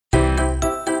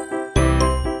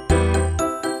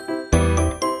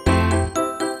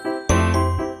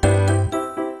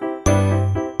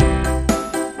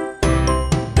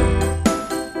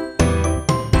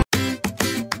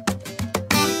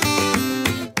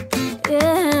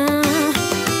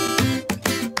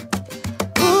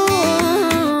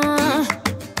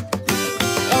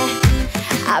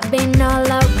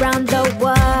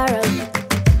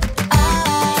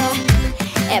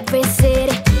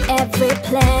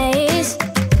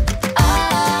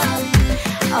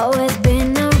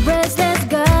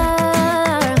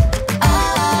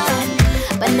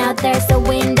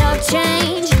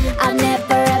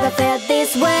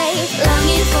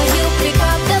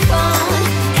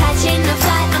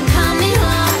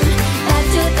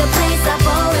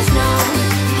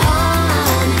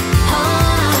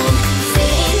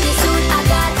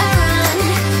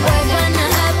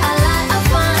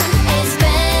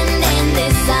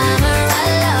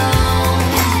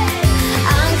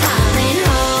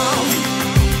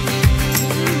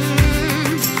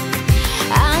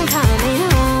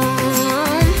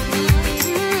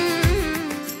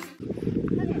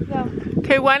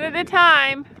one at a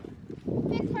time.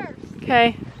 Pick first.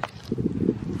 Okay.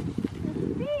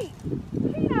 Me.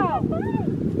 Chino.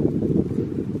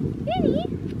 Vinny.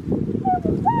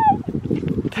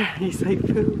 He's like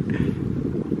food.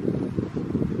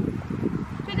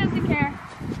 He doesn't care.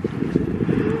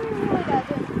 He really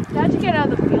doesn't. How'd you get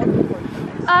out of the field before you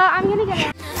guys? I'm gonna get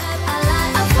out. A lot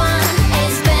of fun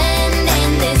is spending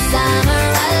this summer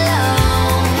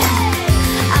alone.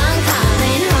 I'm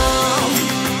coming home.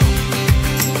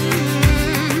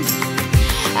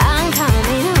 I'm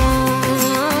coming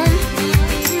home.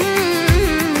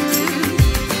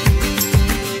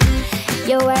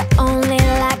 You were only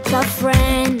like a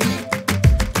friend.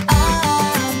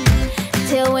 Oh,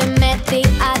 till we met the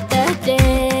other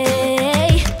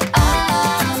day.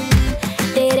 Oh,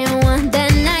 didn't want the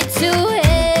night to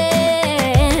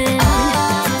end.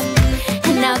 Oh,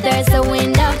 and now there's a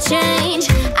wind of change.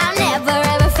 I've never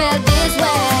ever felt this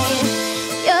way.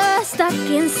 You're stuck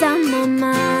inside my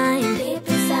mind, deep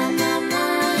inside my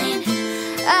mind.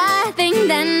 I think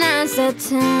that now's the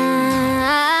time.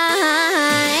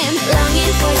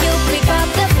 Longing for you, pick up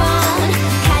the phone.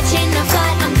 Catching a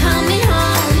flight, I'm coming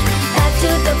home. Back to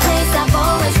the place I've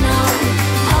always known.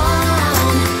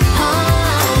 Home,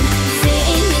 home.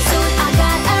 Seeing you soon, I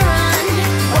gotta run.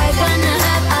 We're gonna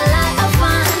have a lot of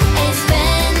fun and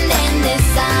spending this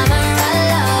summer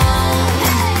alone.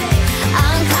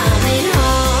 I'm coming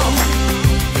home.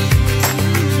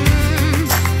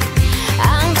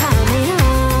 I'm coming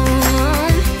home.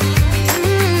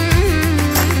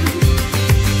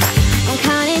 I'm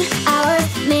counting hours,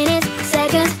 minutes,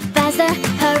 seconds, faster,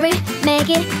 hurry, make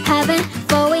it happen.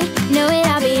 Before we know it,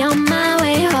 I'll be on my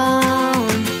way home.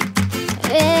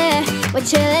 Yeah, we're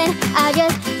chilling, I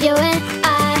just, you and I.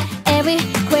 Every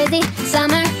crazy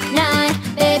summer night,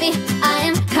 baby, I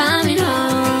am coming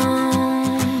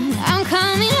home. I'm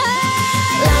coming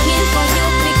home. Longing for you,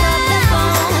 pick up the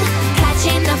phone.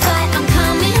 Catching a flight, I'm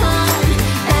coming home.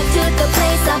 Back to the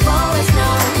place I've always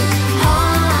known.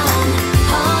 Home,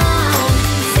 home.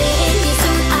 Seeing you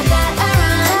soon, I gotta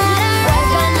run. We're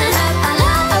gonna have a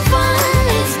lot of fun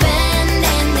and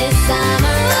spending this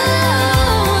summer alone.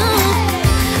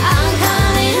 I'm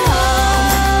coming home.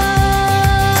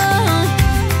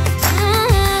 I'm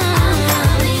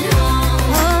coming home.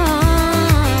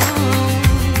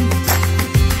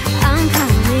 I'm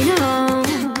coming home.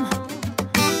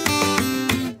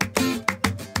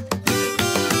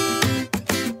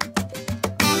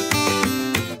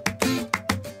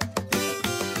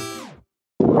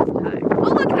 Oh,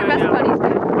 look, they're best buddies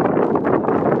now.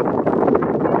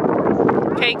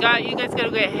 Okay, you guys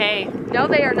gotta get hay. No,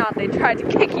 they are not. They tried to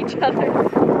kick each other.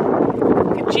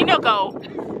 Get Chino go. He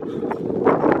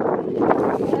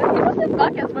doesn't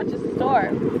buck as much as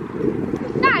Storm.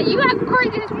 Nah, you have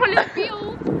craziness one in the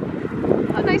field.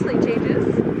 Oh, nicely changes.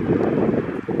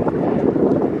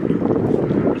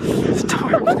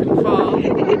 Storm's gonna fall.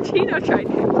 Chino tried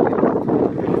to.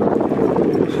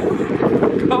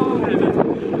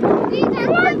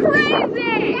 You're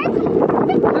crazy!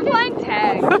 We're playing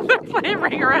tag. They're playing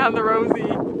ring around the rosy.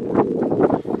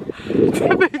 It's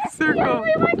a big circle.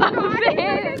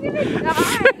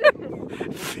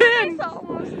 Finn!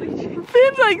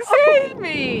 Finn's like, save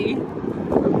me!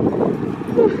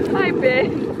 Hi, Ben.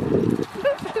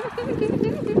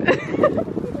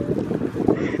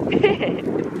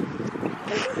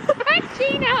 Hi,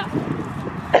 Chino.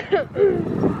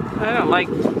 I don't like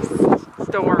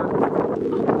Storm.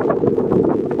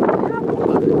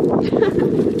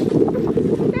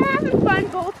 They're having fun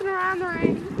bolting around the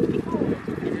ring.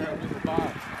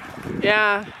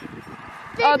 Yeah.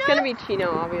 Oh, it's gonna be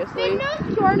Chino, obviously.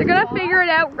 They're gonna figure it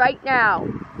out right now.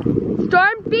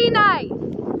 Storm, be nice.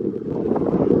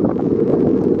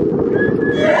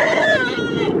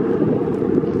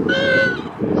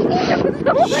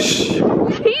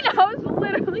 Chino's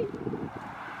literally.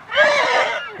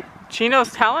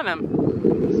 Chino's telling him.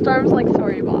 Storm's like,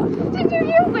 sorry, boss. Did you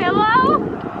hear Willow?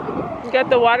 You got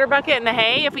the water bucket and the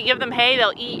hay. If we give them hay,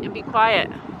 they'll eat and be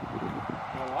quiet.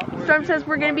 Storm says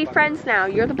we're gonna be friends now.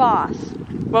 You're the boss.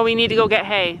 Well, we need to go get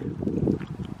hay.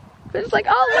 They're just like,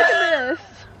 oh, look at this.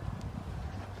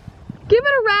 Give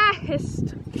it a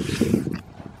rest.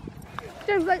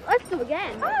 Storm's like, let's go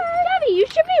again. Daddy, you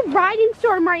should be riding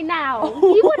Storm right now.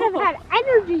 He would have had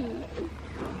energy.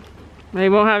 They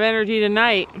won't have energy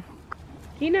tonight.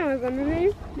 You know what's gonna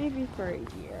be? Maybe for a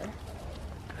year.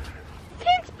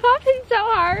 He's puffing so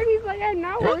hard. He's like, I'm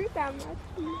not worried that much.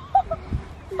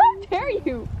 How dare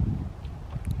you?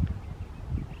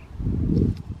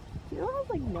 You know, I was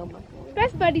like, no muscle.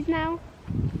 Best buddies now.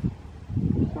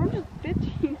 Storm just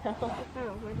bitchy now.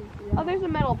 Oh, there's a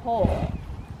metal pole.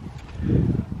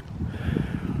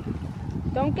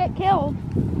 Don't get killed.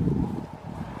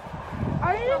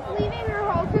 Are you just leaving your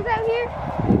horses out here?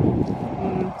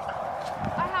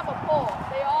 I have a pole.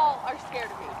 They all are scared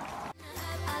of me.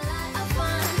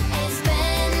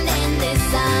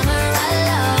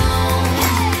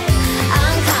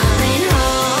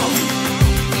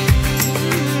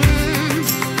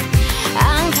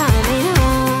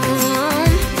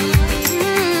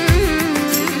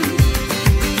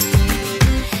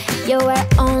 You were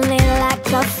only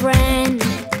like a friend,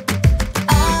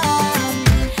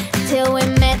 till we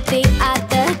met the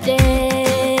other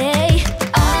day.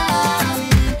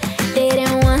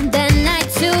 Didn't want the night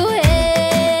to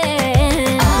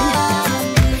end,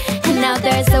 and now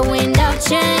there's a wind of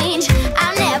change.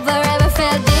 I never ever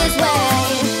felt this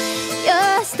way.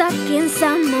 You're stuck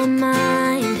inside my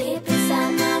mind, deep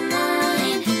inside my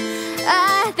mind.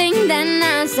 I think that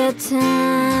now's the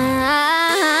time.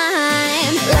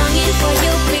 Longing for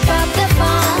you, pick up the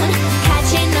phone.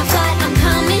 Catching a flight, I'm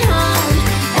coming home.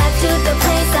 Back to the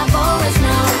place I've always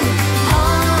known.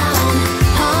 Home,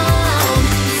 home.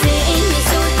 Seeing me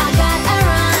soon, I gotta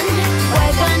run.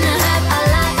 We're gonna have a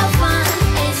lot of fun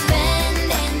and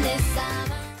spending this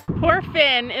summer. Poor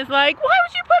Finn is like, why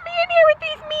would you put me in here with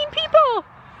these mean people?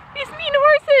 These mean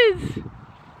horses.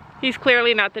 He's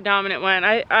clearly not the dominant one.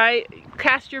 I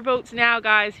cast your votes now,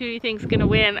 guys. Who do you think's gonna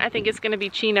win? I think it's gonna be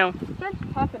Chino. They're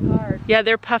puffing hard. Yeah,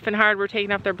 they're puffing hard. We're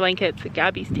taking off their blankets.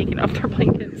 Gabby's taking off their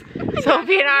blankets.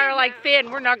 Sophie and I are like, Finn,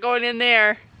 we're not going in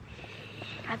there.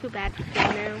 I feel bad for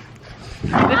Finn now.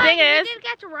 The thing is, didn't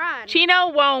get to run. Chino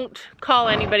won't call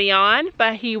anybody on,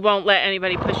 but he won't let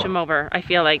anybody push him over. I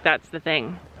feel like that's the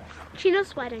thing. Chino's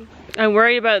sweating. I'm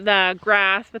worried about the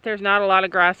grass, but there's not a lot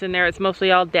of grass in there. It's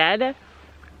mostly all dead.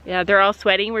 Yeah, they're all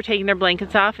sweating. We're taking their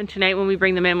blankets off, and tonight when we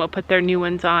bring them in, we'll put their new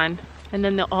ones on. And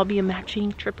then they'll all be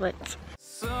matching triplets.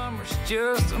 Summer's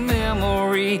just a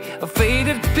memory, a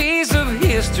faded piece of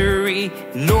history.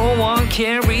 No one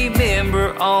can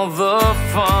remember all the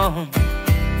fun.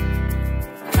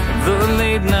 The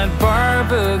late night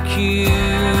barbecue,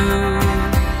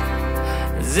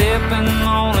 zipping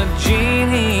on a gin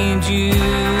and juice,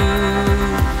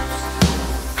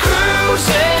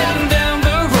 cruising down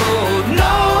the road,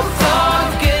 no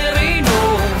thought getting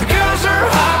old. The girls are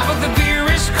hot but the beer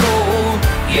is cold.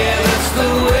 Yeah, that's the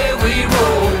way we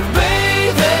roll.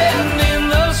 Bathing in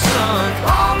the sun,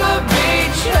 on the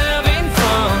beach having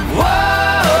fun.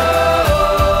 Whoa,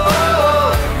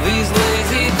 these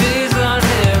lazy days are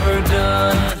never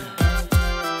done.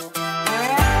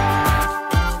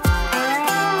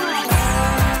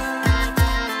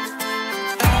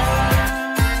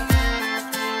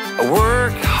 I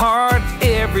work hard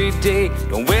every day,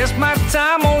 don't waste my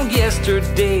time on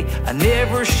yesterday. I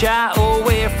never shy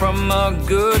away from a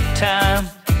good time.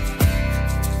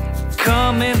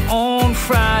 Coming on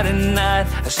Friday night,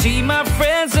 I see my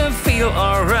friends and feel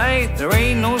alright. There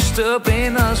ain't no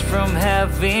stopping us from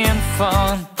having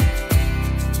fun.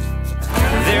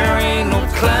 There ain't no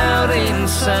cloud in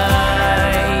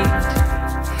sight.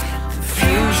 The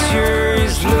future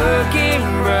is looking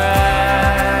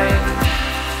bright.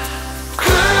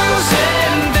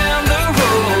 Cruising down the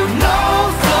road, no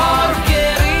thought of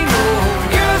getting old.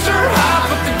 Girls are hot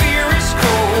but the beer is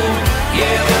cold.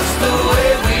 Yeah, that's the way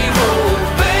we roll.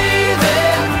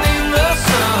 Bathing in the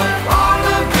sun, on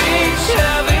the beach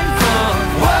having fun.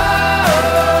 Whoa,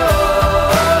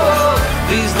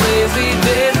 these lazy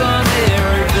days are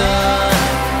never done.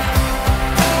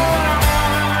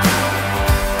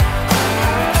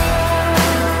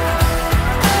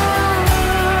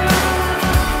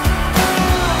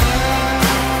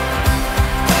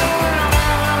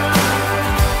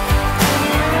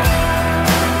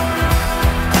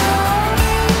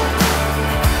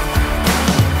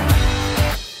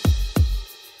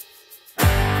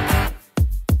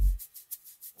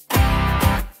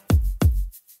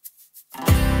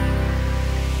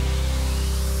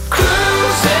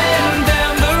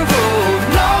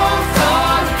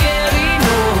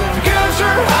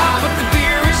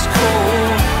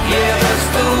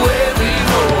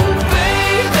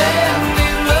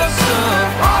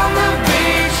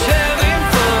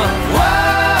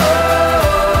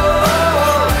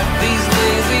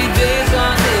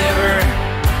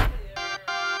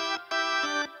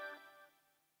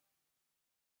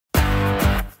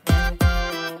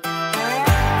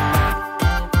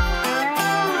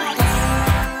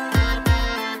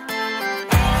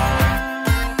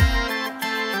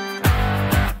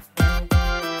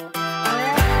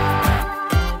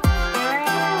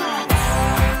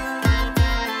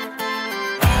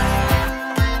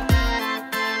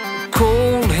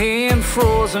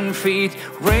 1,000 feet.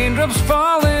 Raindrops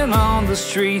falling on the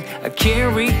street. I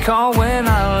can't recall when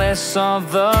I last saw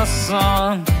the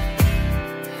sun.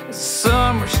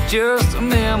 Summer's just a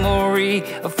memory,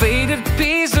 a faded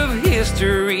piece of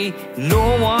history.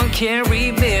 No one can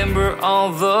remember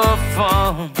all the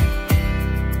fun.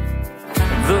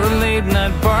 The late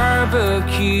night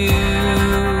barbecue,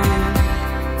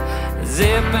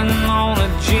 zipping on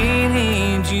a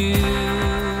genie juice.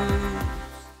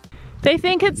 They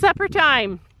think it's supper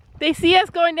time. They see us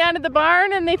going down to the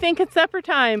barn and they think it's supper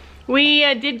time. We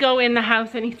did go in the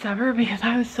house and eat supper because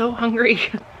I was so hungry.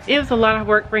 It was a lot of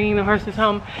work bringing the horses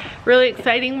home. Really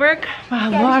exciting work,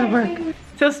 but a lot of work.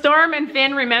 So Storm and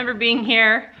Finn remember being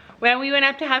here. When we went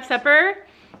up to have supper,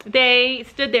 they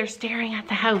stood there staring at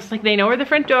the house. Like they know where the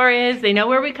front door is, they know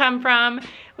where we come from.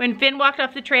 When Finn walked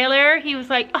off the trailer, he was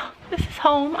like, oh, this is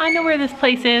home. I know where this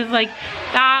place is. Like,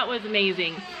 that was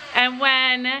amazing. And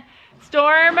when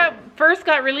Storm first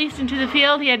got released into the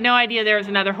field, he had no idea there was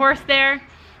another horse there.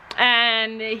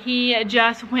 And he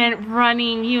just went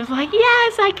running. He was like,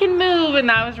 yes, I can move. And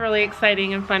that was really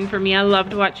exciting and fun for me. I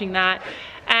loved watching that.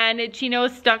 And Chino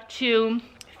stuck to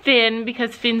Finn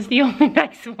because Finn's the only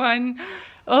nice one.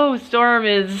 Oh, Storm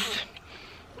is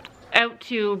out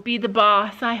to be the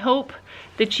boss. I hope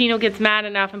that Chino gets mad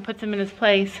enough and puts him in his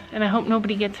place. And I hope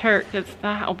nobody gets hurt because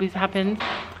that always happens.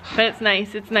 But it's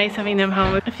nice having them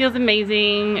home. It feels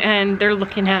amazing and they're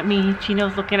looking at me.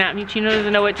 Chino's looking at me. Chino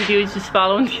doesn't know what to do. He's just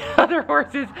following the other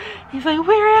horses. He's like,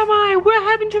 where am I? What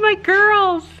happened to my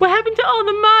girls? What happened to all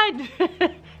the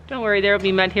mud? Don't worry, there will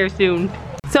be mud here soon.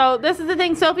 So this is the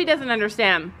thing Sophie doesn't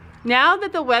understand. Now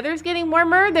that the weather's getting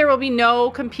warmer, there will be no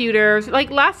computers.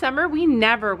 Like last summer, we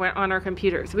never went on our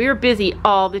computers. We were busy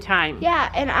all the time.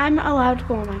 Yeah, and I'm allowed to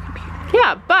go on my computer.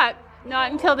 Yeah, but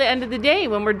not until the end of the day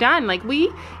when we're done. Like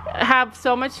we have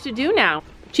so much to do now.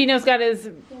 Chino's got his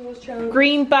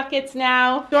green buckets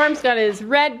now. Storm's got his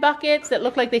red buckets that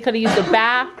look like they could have used a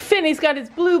bath. Finney's got his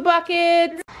blue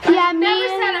buckets. Yeah, never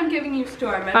said I'm giving you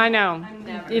Storm. I know.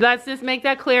 Let's just make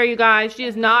that clear, you guys. She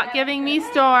is not giving me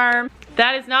Storm.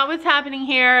 That is not what's happening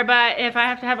here, but if I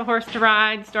have to have a horse to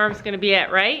ride, Storm's gonna be it,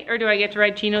 right? Or do I get to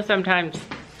ride Chino sometimes?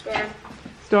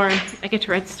 Storm. I get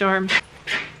to ride Storm.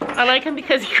 I like him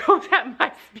because he goes at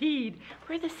my speed.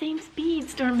 We're the same speed,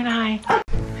 Storm and I.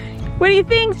 What do you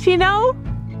think, Chino?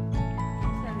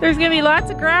 There's gonna be lots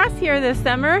of grass here this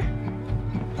summer.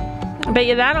 I bet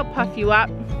you that'll puff you up.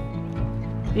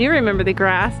 You remember the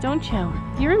grass, don't you?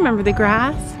 You remember the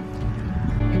grass?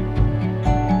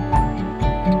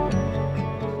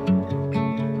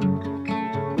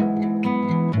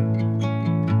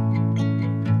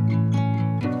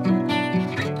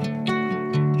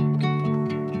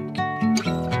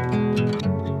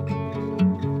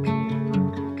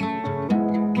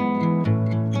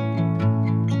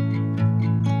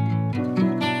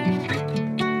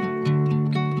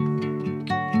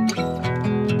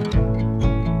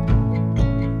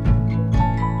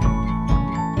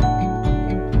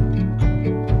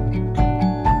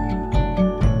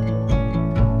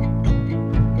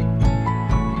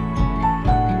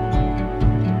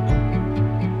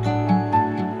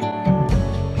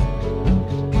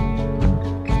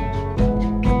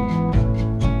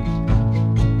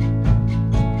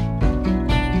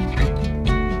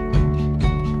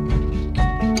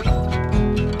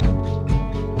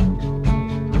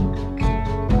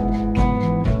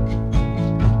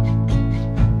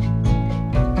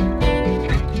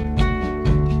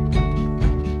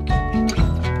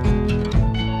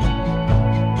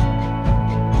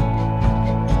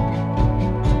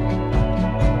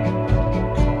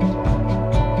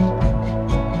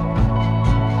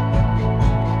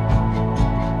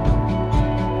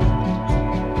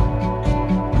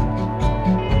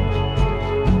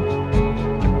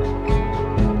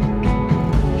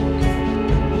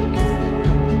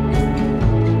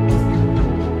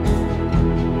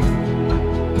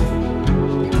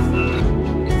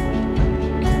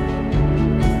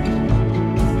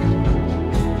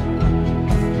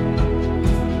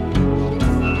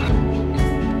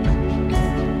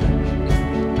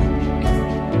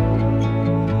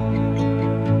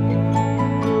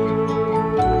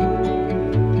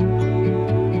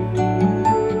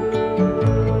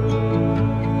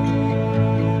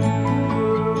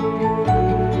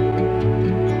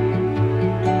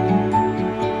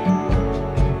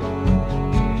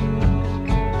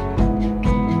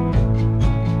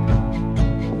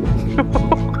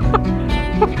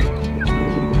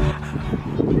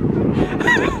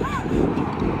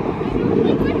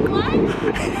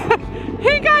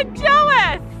 He got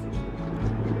jealous!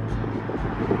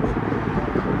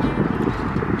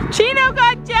 Chino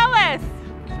got jealous!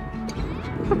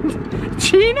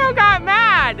 Chino got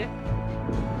mad.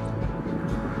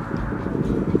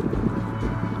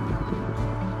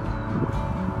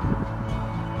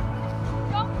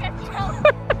 Don't get jealous.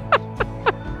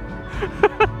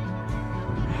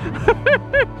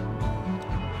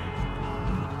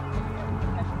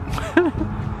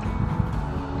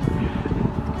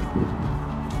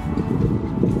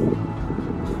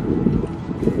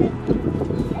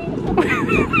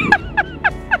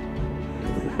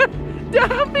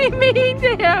 Don't be mean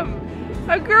to him.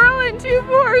 A girl and two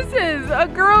horses. A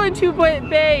girl and two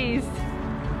bays.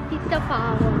 He's still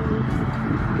following me.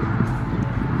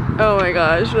 Oh my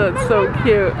gosh, that's so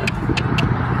cute.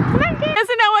 He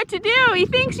doesn't know what to do. He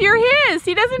thinks you're his.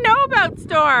 He doesn't know about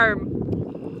Storm.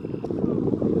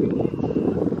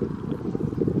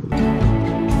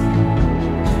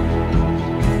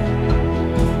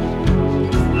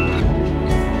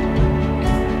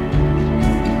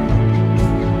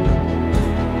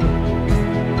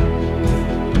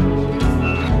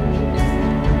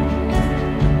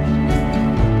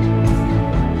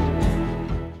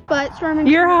 But Storm and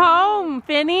You're home,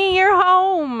 Finny. You're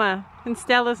home. And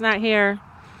Stella's not here.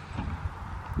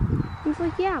 He's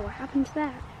like, yeah, what happened to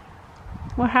that?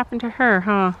 What happened to her,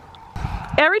 huh?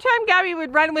 Every time Gabby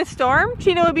would run with Storm,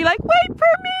 Chino would be like, wait for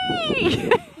me!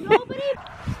 Nobody.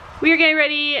 We are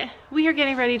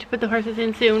getting ready to put the horses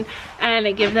in soon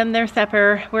and give them their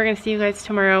supper. We're gonna see you guys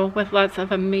tomorrow with lots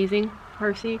of amazing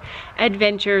horsey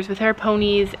adventures with our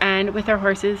ponies and with our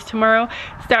horses. Tomorrow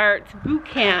starts boot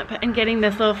camp and getting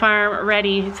this little farm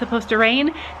ready. It's supposed to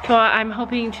rain, so I'm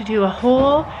hoping to do a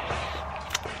whole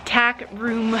tack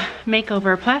room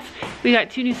makeover. Plus, we got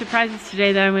 2 new surprises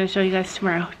today that I'm going to show you guys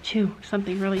tomorrow too.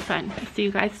 Something really fun. See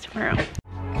you guys tomorrow.